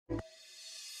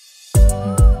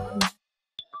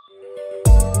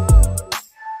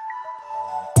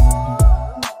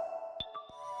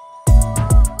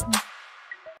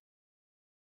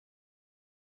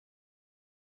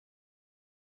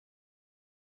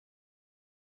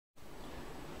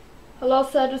Hello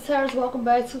Sagittarius, welcome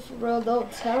back to For Real Though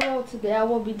Tarot. Today I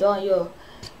will be doing your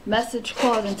message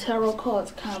card and tarot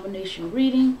cards combination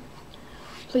reading.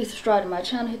 Please subscribe to my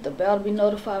channel, hit the bell to be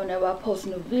notified whenever I post a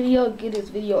new video. Give this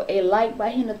video a like by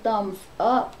hitting the thumbs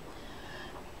up.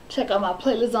 Check out my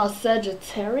playlist on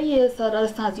Sagittarius. So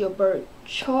that is your birth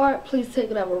chart. Please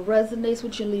take it out what resonates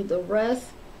with you and leave the rest.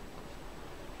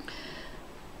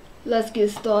 Let's get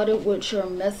started with your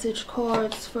message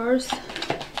cards first.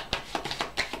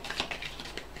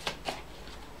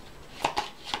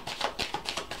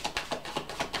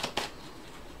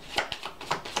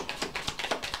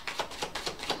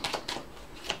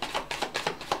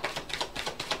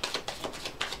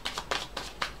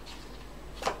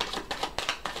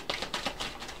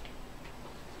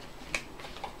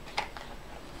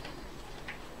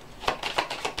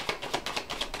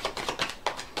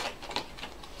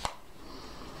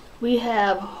 We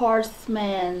have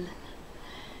Horseman,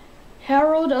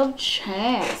 Herald of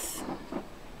Chance.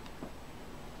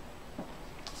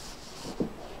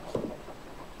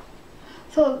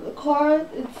 So the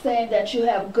card is saying that you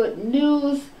have good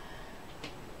news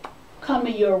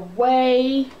coming your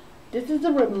way. This is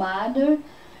a reminder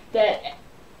that,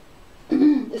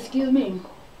 excuse me,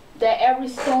 that every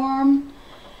storm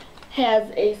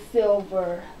has a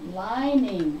silver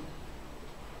lining.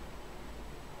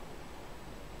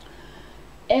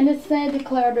 And it's saying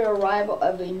declare the arrival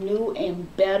of a new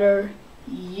and better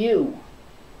you.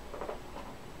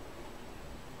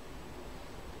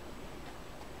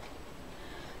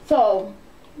 So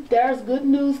there's good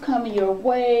news coming your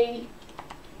way,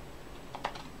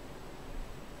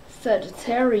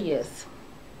 Sagittarius.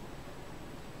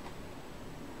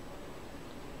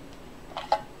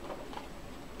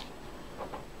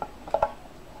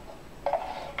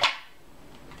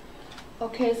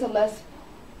 Okay, so let's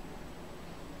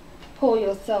pull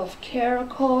your self-care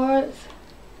cards.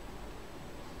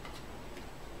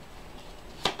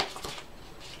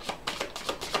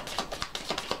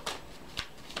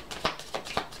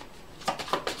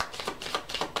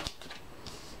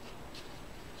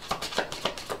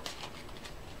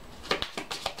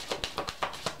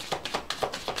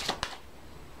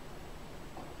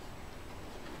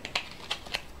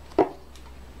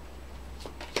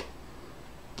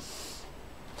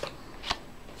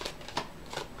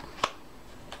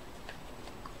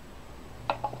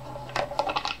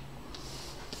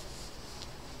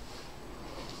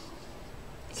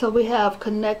 So we have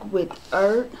connect with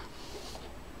Earth.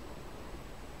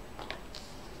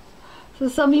 So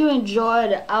some of you enjoy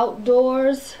the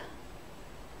outdoors.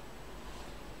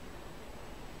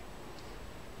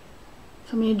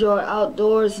 Some of you enjoy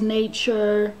outdoors,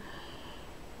 nature.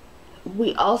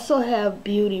 We also have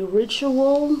beauty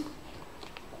ritual.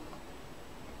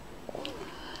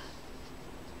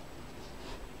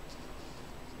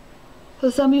 So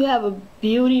some of you have a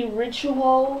beauty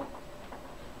ritual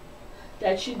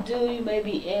that you do. You may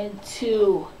be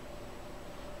into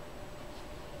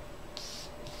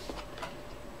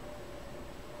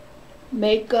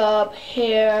makeup,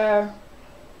 hair,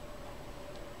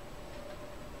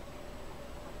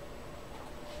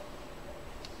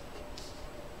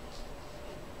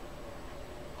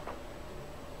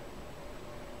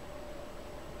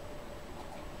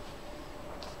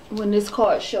 when this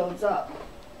card shows up.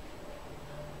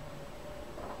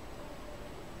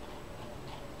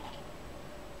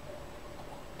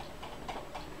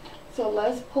 So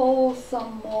let's pull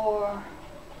some more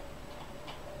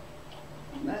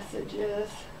messages.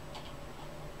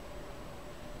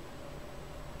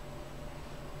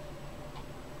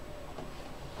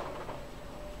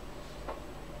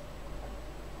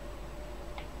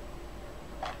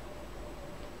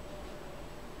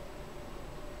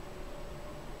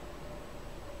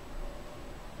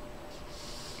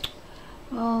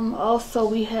 Also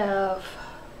we have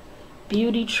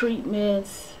beauty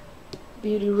treatments,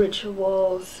 beauty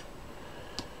rituals.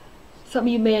 Some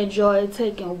of you may enjoy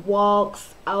taking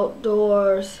walks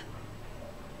outdoors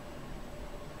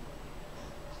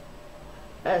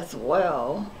as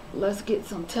well. Let's get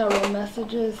some tarot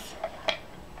messages.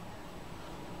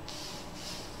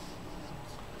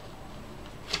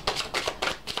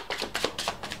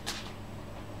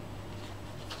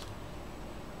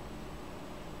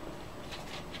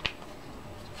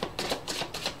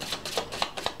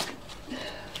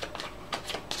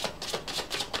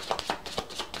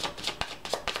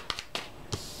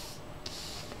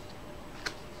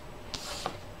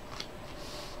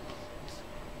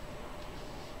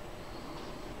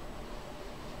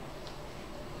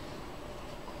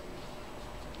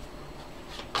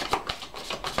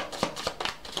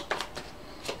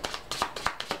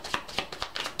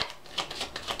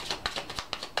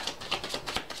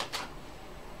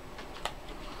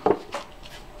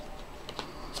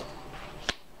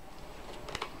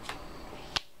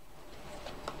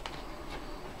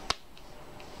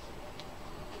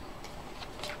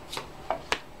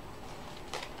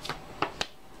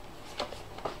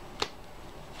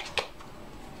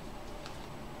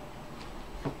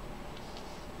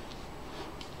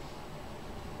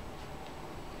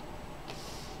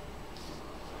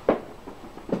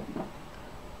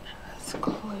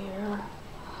 here.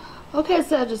 Okay,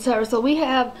 Sagittarius, so we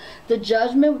have the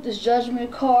Judgment. With this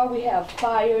Judgment card, we have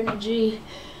fire energy.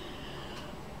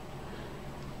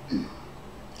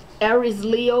 Aries,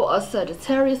 Leo, or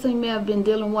Sagittarius. So you may have been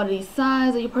dealing with one of these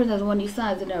signs, or your person has one of these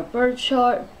signs in their birth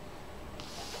chart.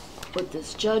 With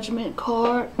this Judgment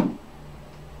card.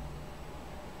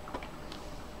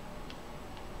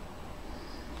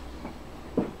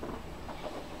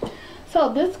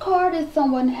 So this card is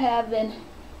someone having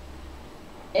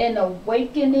an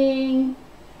awakening,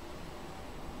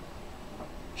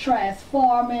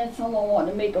 transforming, someone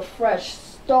wanting to make a fresh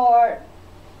start.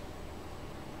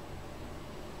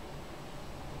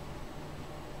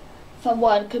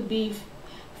 Someone could be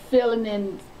feeling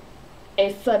in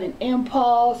a sudden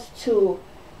impulse to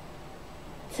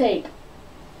take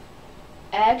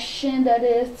action, that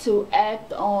is, to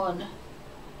act on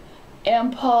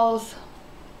impulse,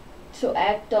 to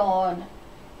act on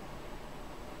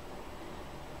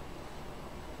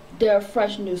their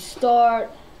fresh new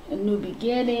start, a new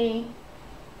beginning,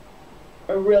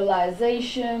 a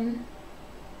realization.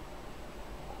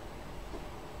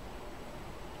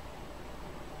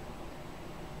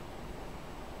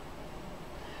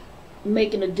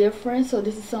 Making a difference. So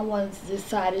this is someone's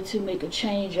decided to make a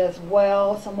change as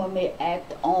well. Someone may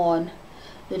act on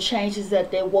the changes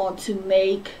that they want to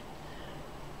make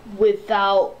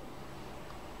without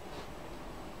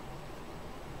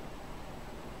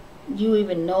you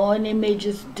even knowing. They may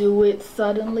just do it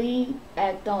suddenly,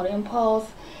 act on impulse.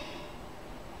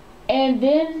 And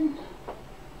then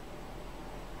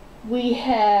we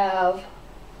have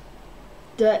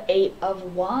the Eight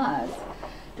of Wands.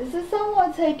 This is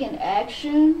someone taking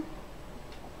action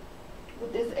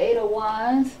with this Eight of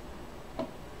Wands.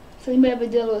 So you may be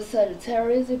dealing with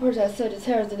Sagittarius. The person has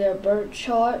Sagittarius in their birth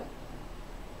chart.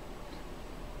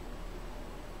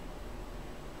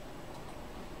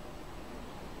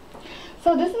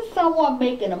 So this is someone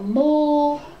making a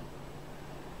move.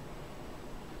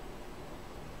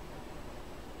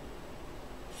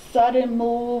 Sudden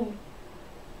move.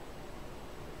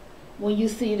 When you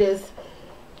see this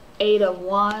Eight of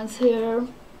Wands here,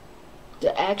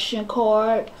 the action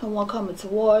card, someone coming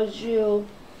towards you.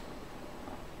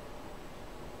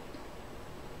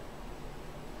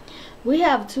 We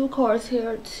have two cards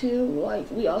here too. Like,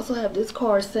 we also have this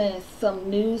card saying some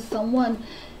news. Someone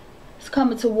is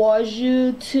coming towards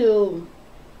you to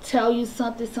tell you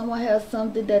something. Someone has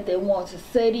something that they want to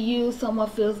say to you. Someone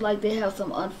feels like they have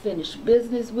some unfinished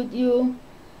business with you.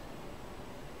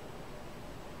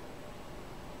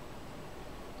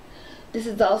 This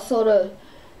is also the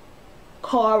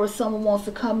card where someone wants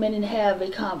to come in and have a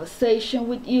conversation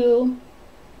with you.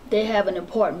 They have an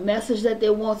important message that they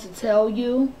want to tell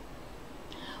you.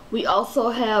 We also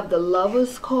have the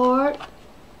Lovers card.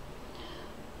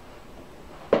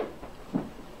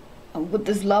 With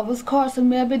this Lovers card, so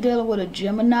maybe dealing with a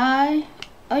Gemini.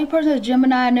 Any person has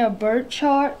Gemini in their birth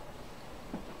chart.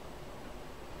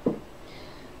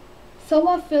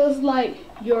 Someone feels like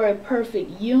you're a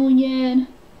perfect union.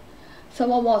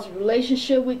 Someone wants a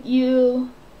relationship with you.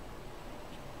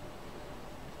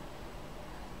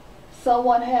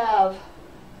 Someone have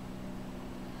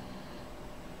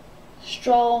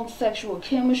strong sexual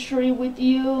chemistry with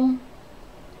you.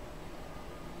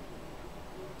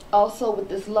 Also with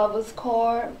this Lovers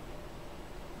card.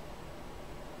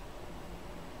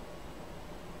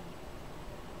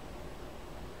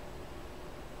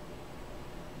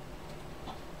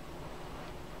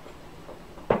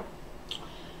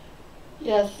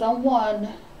 Yeah,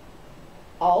 someone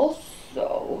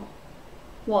also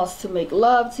wants to make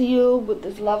love to you with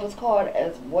this Lovers card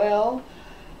as well.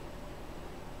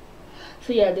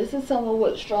 So yeah, this is someone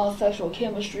with strong sexual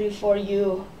chemistry for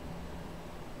you.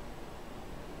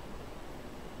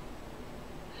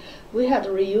 We have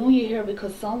the reunion here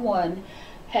because someone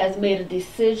has made a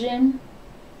decision.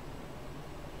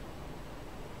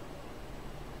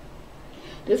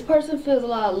 This person feels a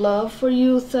lot of love for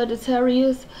you,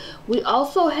 Sagittarius. We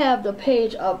also have the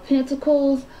Page of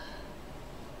Pentacles.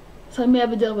 So you may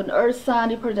have been dealing with an earth sign.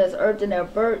 The person has earth in their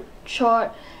birth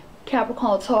chart.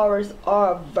 Capricorn, Taurus,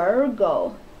 or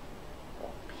Virgo.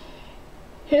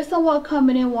 Here's someone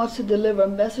coming in, wants to deliver a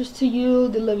message to you,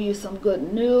 deliver you some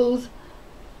good news.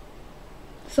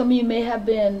 Some of you may have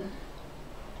been,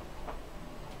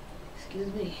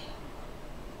 excuse me.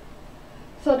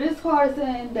 So this card is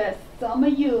saying that some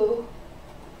of you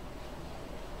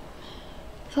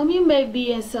may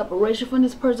be in separation from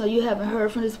this person, or you haven't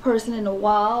heard from this person in a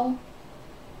while.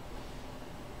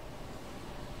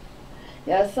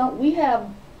 Yeah, we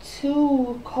have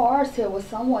two cards here with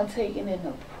someone taking an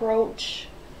approach.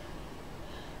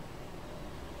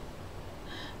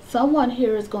 Someone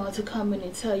here is going to come in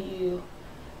and tell you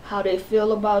how they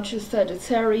feel about you,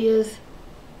 Sagittarius.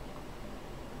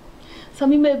 Some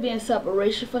of you may be in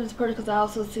separation from this person, because I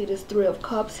also see this Three of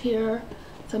Cups here.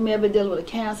 Some of you may be dealing with a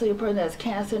Cancer. Your person has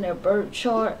Cancer in their birth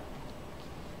chart.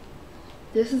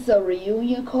 This is a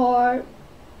reunion card.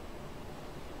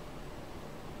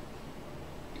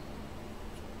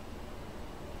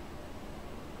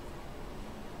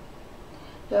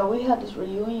 Yeah, we have this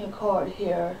reunion card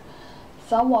here.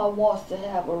 Someone wants to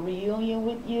have a reunion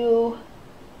with you.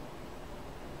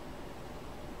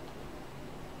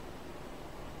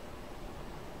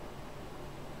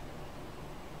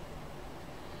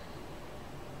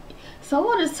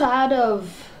 Someone is tired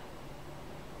of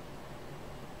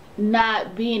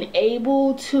not being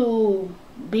able to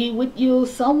be with you.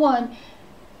 Someone,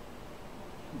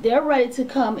 they're ready to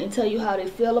come and tell you how they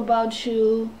feel about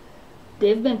you.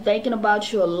 They've been thinking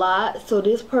about you a lot. So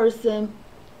this person,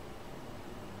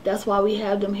 that's why we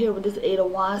have them here with this Eight of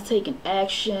Wands, taking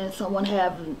action. Someone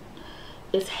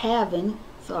is having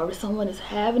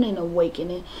an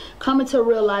awakening, coming to a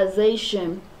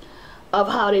realization of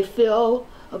how they feel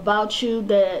about you,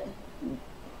 that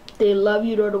they love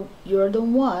you, you're the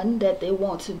one that they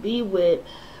want to be with.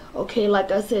 Okay,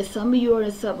 like I said, some of you are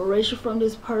in separation from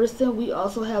this person. We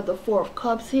also have the Four of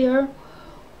Cups here.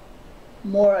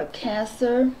 More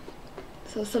Cancer.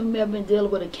 So some of you have been dealing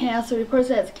with a Cancer. Your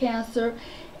person has Cancer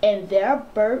in their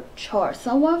birth chart.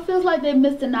 Someone feels like they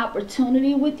missed an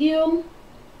opportunity with you.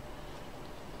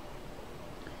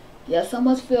 Yeah,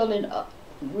 someone's feeling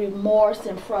remorse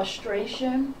and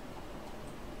frustration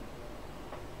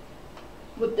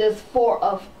with this Four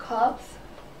of Cups.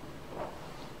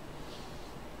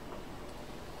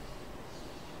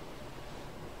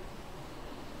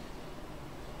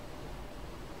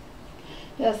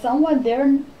 Yeah, someone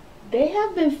they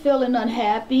have been feeling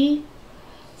unhappy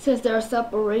since their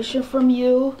separation from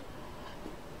you,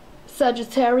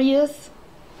 Sagittarius.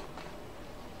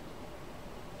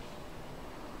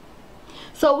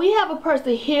 So we have a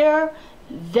person here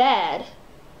that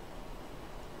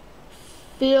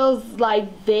feels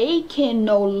like they can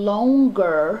no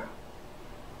longer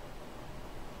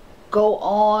go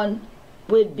on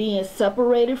with being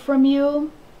separated from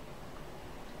you.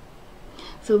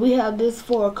 So we have this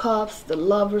Four of Cups, the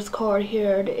Lovers card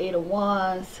here, the Eight of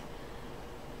Wands.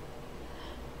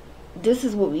 This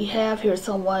is what we have here,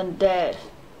 someone that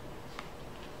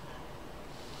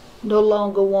no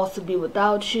longer wants to be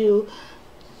without you.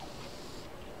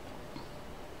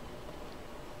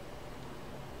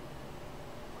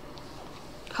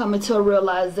 Coming to a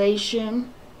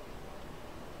realization.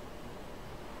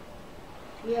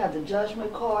 We have the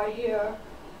Judgment card here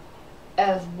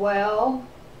as well.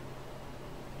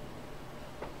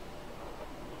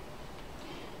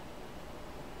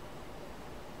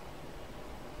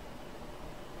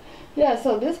 Yeah,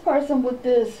 so this person with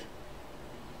this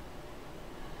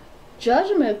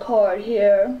Judgment card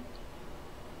here,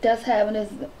 that's having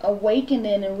this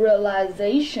awakening and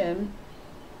realization,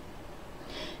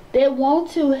 they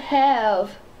want to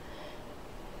have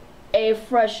a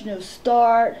fresh new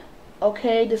start.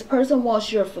 Okay, this person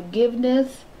wants your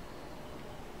forgiveness.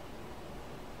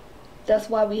 That's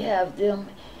why we have them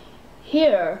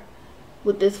here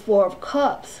with this Four of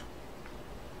Cups.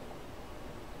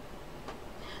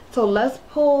 So let's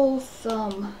pull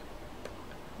some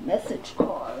message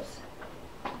cards.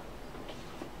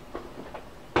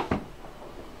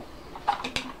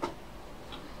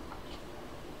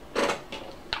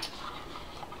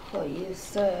 For you,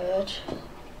 Sag.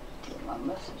 Get my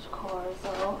message cards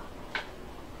out.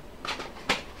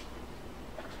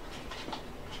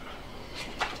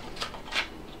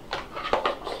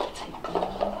 Take them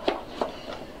out.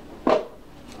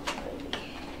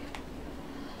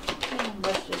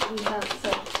 Message we have,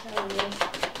 Sagittarius.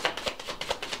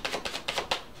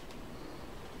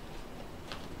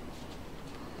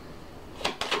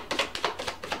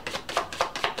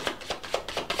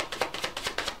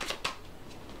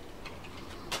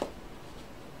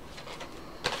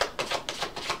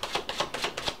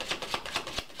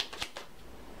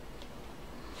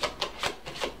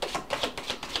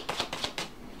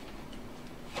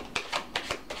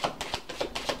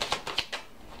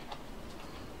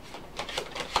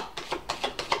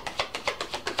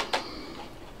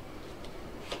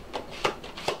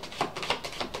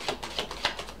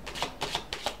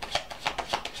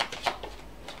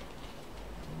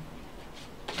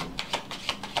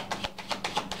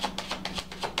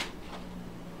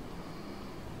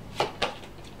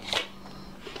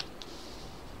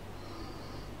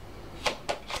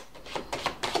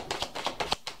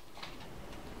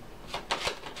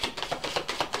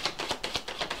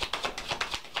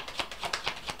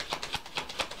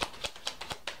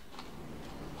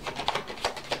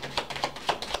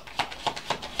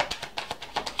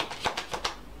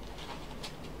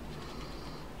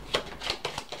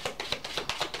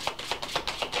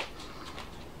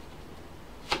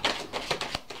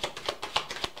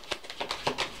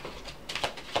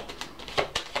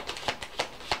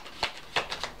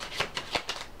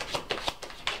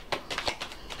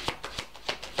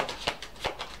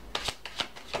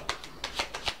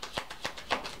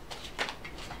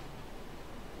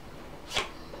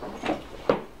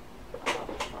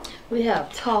 We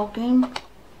have talking.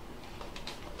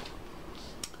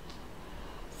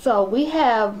 So we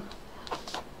have,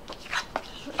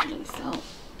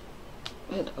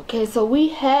 okay, so we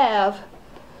have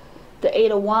the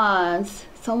Eight of Wands.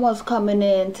 Someone's coming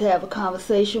in to have a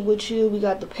conversation with you. We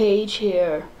got the Page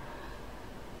here.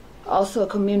 Also a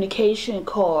communication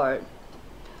card.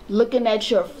 Looking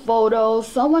at your photos.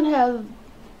 Someone has,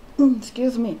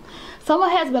 excuse me. Someone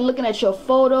has been looking at your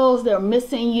photos. They're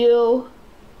missing you.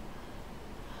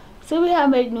 See, we have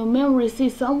make new memories. See,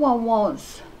 someone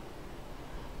wants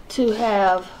to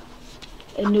have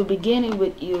a new beginning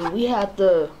with you. We have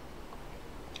the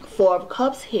Four of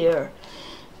Cups here.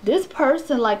 This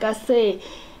person, like I say,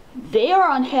 they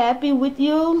are unhappy with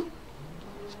you,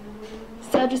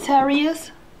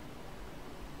 Sagittarius.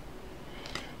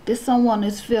 This someone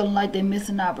is feeling like they miss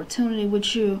an opportunity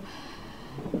with you.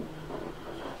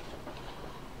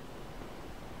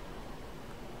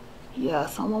 Yeah,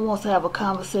 someone wants to have a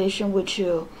conversation with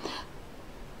you.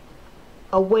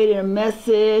 Awaiting a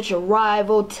message,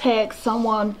 arrival, text.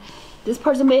 Someone, this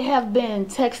person may have been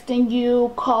texting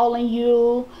you, calling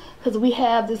you, because we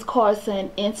have this card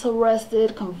saying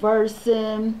interested,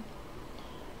 conversing,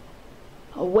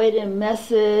 awaiting a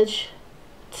message,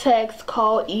 text,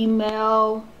 call,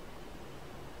 email.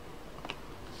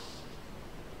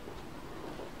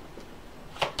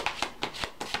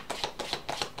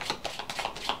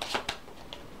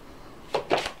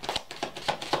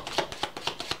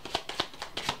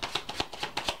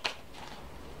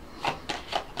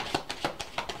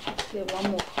 Get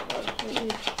one more card,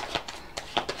 please.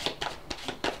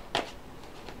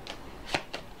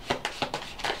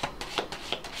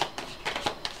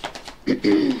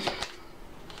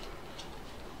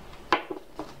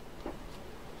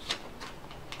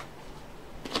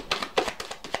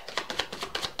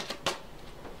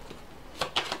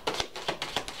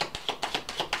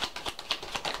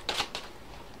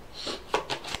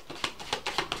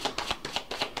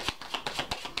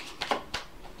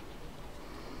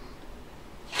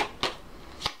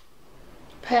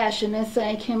 Passion and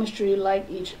same chemistry, like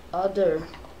each other,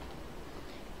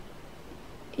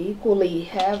 equally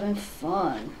having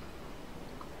fun.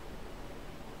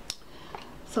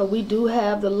 So we do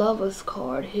have the Lovers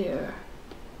card here.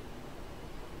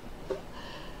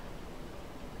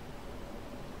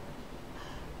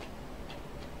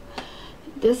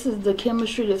 This is the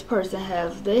chemistry this person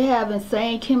has. They have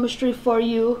insane chemistry for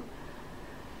you,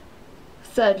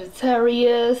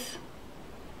 Sagittarius.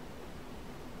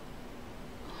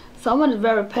 Someone is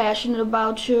very passionate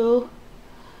about you.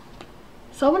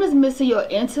 Someone is missing your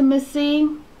intimacy,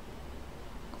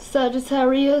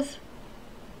 Sagittarius.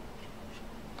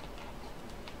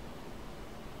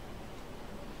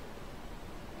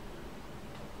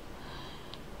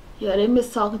 Yeah, they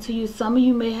miss talking to you. Some of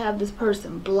you may have this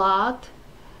person blocked,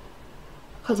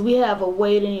 because we have a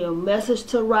waiting a message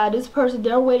to arrive. This person,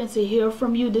 they're waiting to hear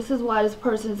from you. This is why this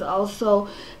person is also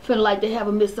feeling like they have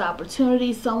a missed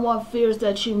opportunity. Someone fears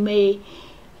that you may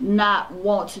not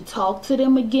want to talk to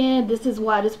them again. This is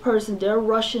why this person, they're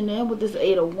rushing in with this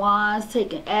Eight of Wands,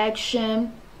 taking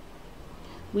action.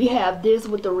 We have this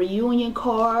with the reunion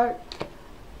card.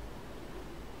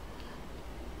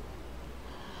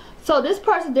 So this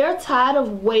person, they're tired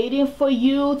of waiting for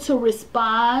you to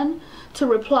respond, to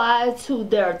reply to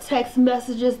their text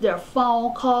messages, their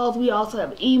phone calls. We also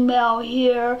have email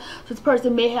here. This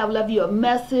person may have left you a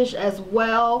message as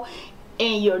well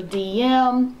in your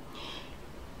DM.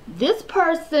 This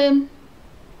person,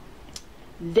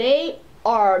 they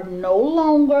are no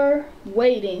longer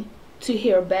waiting to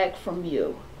hear back from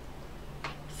you,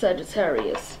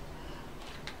 Sagittarius.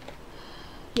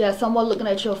 Yeah, someone looking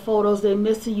at your photos, they're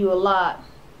missing you a lot.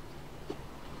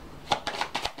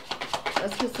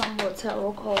 Let's get some more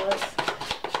tarot cards.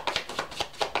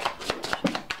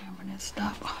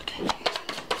 Stop. Okay.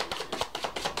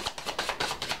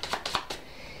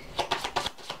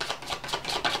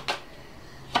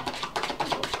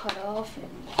 Cut off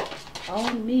and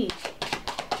on me.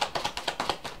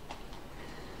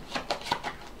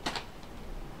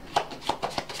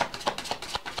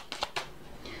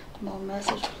 More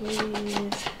message,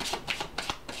 please.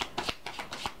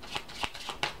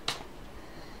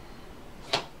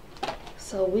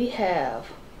 So we have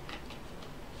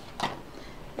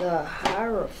the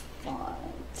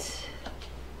Hierophant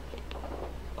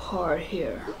card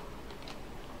here.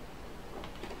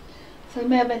 So you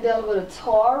may have been dealing with a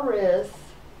Taurus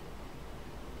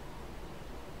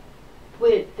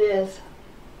with this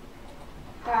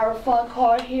Hierophant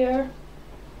card here.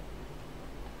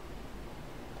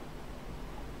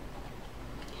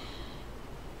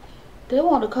 They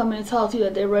want to come in and talk to you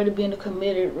that they're ready to be in a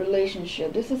committed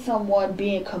relationship. This is someone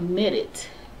being committed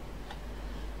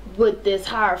with this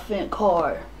Hierophant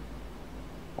card.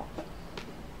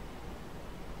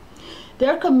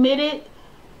 They're committed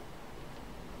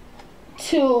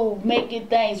to making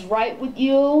things right with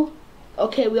you.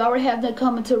 Okay, we already have them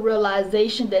coming to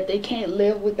realization that they can't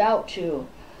live without you,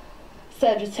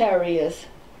 Sagittarius.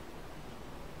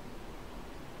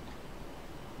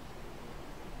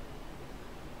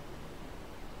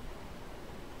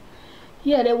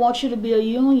 Yeah, they want you to be a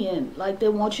union. Like, they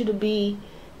want you to be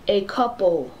a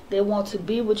couple. They want to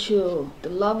be with you. The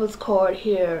Lovers card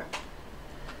here.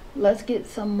 Let's get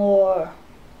some more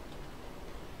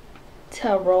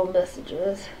tarot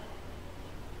messages.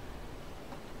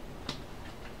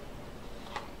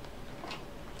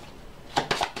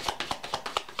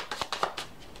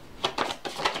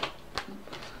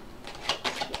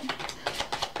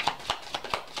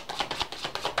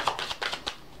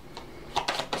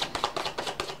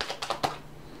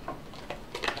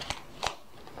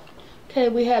 Okay,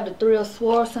 we have the Three of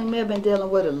Swords. Some may have been dealing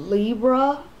with a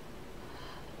Libra.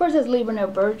 The person has Libra in their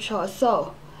birth chart.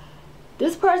 So,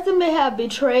 this person may have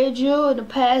betrayed you in the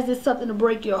past. There's something to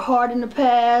break your heart in the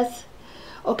past.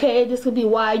 Okay, this could be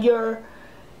why you're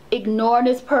ignoring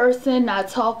this person, not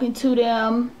talking to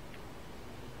them,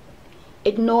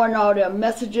 ignoring all their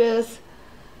messages.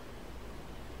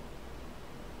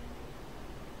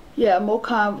 Yeah,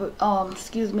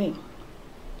 excuse me.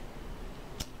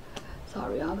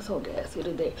 Sorry, I'm so gassy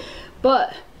today.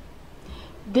 But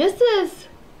this is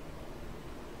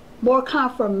more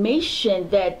confirmation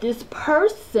that this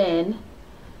person,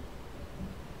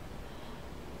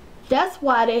 that's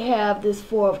why they have this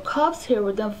Four of Cups here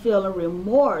with them feeling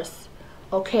remorse.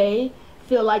 Okay,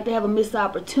 feel like they have a missed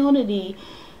opportunity.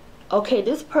 Okay,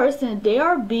 this person, they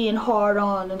are being hard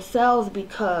on themselves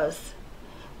because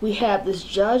we have this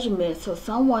Judgment. So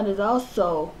someone is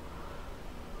also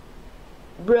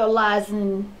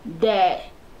realizing that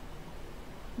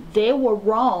they were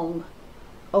wrong.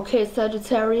 Okay,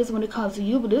 Sagittarius, when it comes to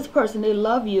you. But this person, they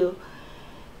love you.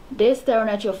 They're staring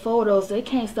at your photos. They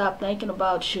can't stop thinking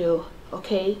about you.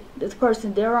 Okay, this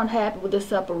person, they're unhappy with the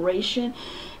separation.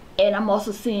 And I'm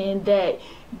also seeing that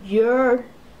you're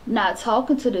not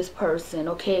talking to this person.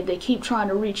 Okay, they keep trying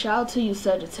to reach out to you,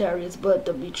 Sagittarius, but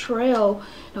the betrayal,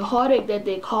 the heartache that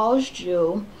they caused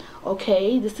you,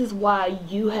 okay, this is why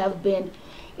you have been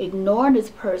ignoring this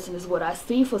person, is what I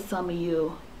see for some of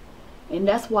you. And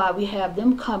that's why we have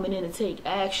them coming in to take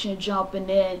action, jumping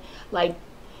in. Like,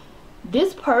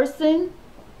 this person,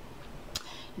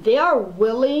 they are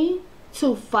willing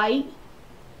to fight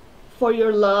for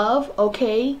your love.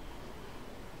 Okay,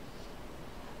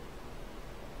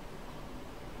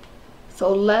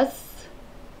 so let's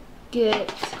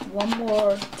get one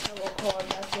more tarot card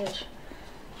message.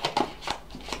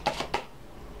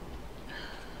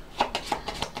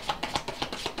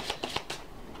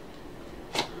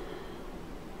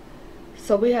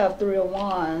 So we have Three of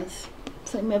Wands.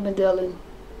 So you may have been dealing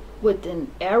with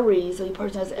an Aries. So your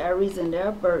person has Aries in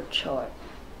their birth chart.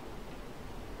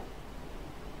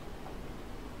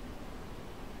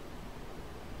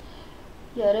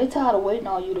 Yeah, they tired of waiting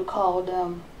on you to call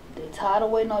them. They tired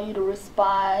of waiting on you to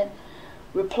respond,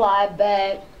 reply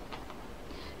back.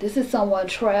 This is someone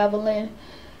traveling.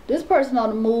 This person on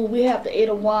the move. We have the Eight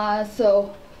of Wands.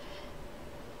 So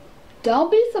don't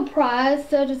be surprised,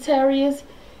 Sagittarius,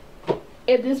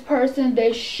 if this person,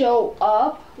 they show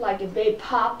up, like if they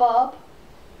pop up,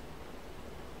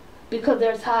 because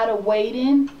they're tired of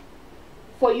waiting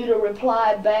for you to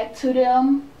reply back to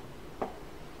them.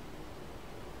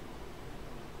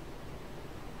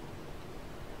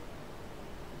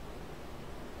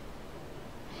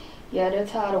 Yeah, they're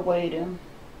tired of waiting.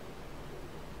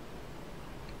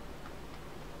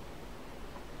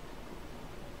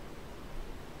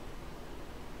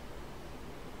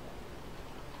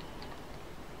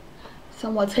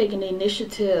 Someone taking the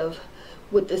initiative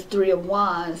with this Three of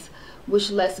Wands, which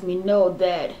lets me know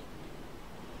that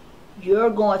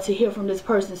you're going to hear from this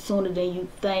person sooner than you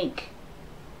think.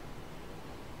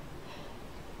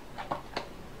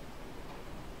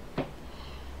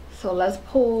 So let's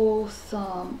pull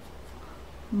some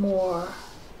more.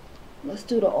 Let's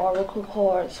do the oracle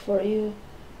cards for you.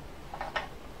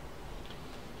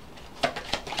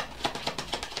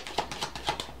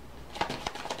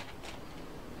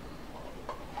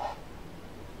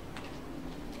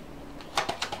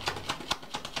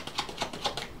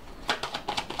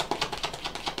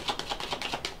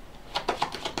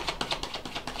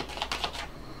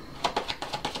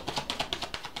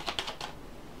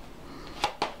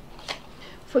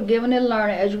 Forgiving and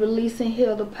learning. As you release and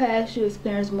heal the past, you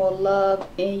experience more love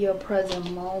in your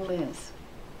present moments.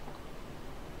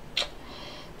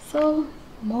 So,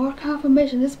 more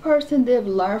confirmation. This person, they've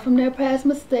learned from their past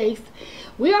mistakes.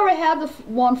 We already have the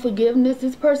one, forgiveness.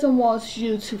 This person wants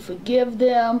you to forgive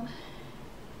them.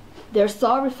 They're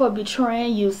sorry for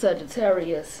betraying you,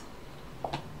 Sagittarius.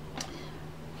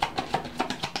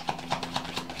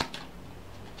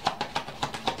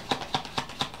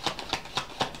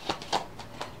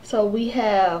 So we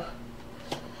have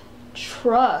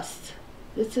trust.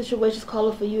 This situation is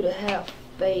calling for you to have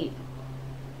faith.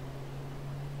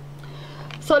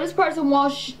 So this person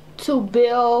wants to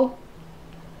build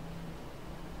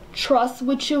trust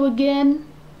with you again.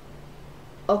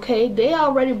 Okay, they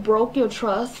already broke your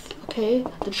trust. Okay,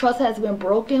 the trust has been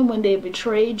broken when they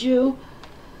betrayed you,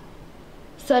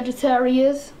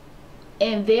 Sagittarius,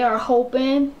 and they are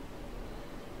hoping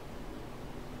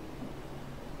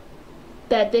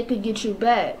that they could get you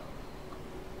back.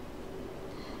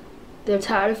 They're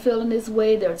tired of feeling this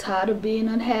way. They're tired of being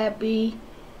unhappy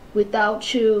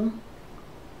without you.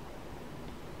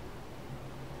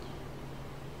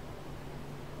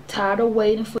 Tired of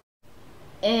waiting for,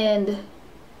 and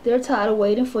they're tired of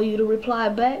waiting for you to reply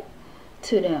back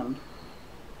to them.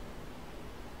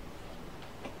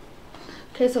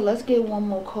 Okay, so let's get one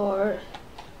more card.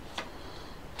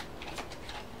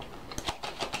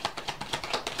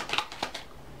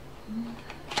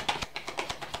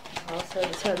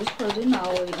 Sagittarius, this person not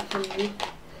waiting for you.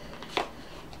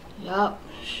 Yup.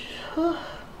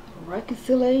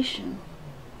 Reconciliation.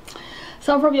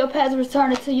 Some from your past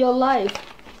returning to your life.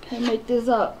 Can't make this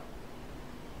up.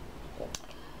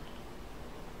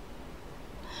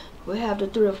 We have the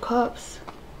Three of Cups.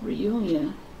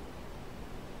 Reunion.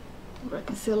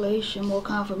 Reconciliation. More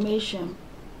confirmation.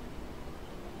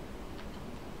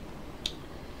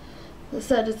 The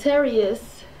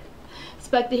Sagittarius,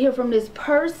 expect to hear from this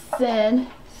person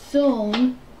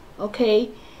soon. Okay,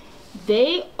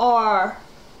 they are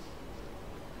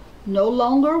no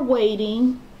longer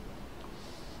waiting.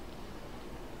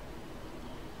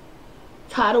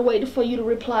 Tired of waiting for you to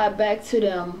reply back to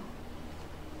them.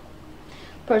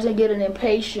 Person getting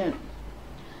impatient.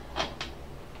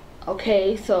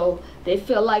 Okay, so they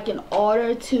feel like in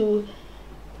order to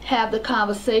have the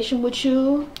conversation with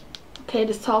you, okay,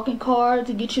 this talking card,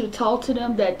 to get you to talk to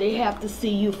them, that they have to see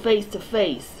you face to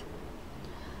face,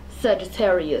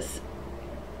 Sagittarius.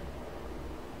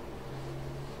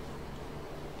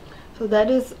 So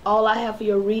that is all I have for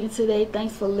your reading today.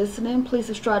 Thanks for listening. Please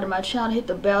subscribe to my channel. Hit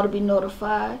the bell to be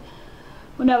notified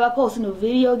whenever I post a new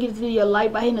video. Give this video a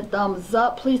like by hitting the thumbs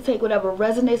up. Please take whatever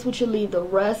resonates with you, leave the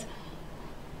rest.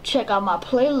 Check out my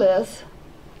playlist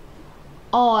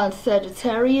on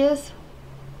Sagittarius,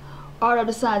 Art of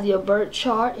the Signs of Your Birth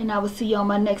Chart, and I will see you on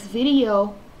my next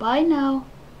video. Bye now.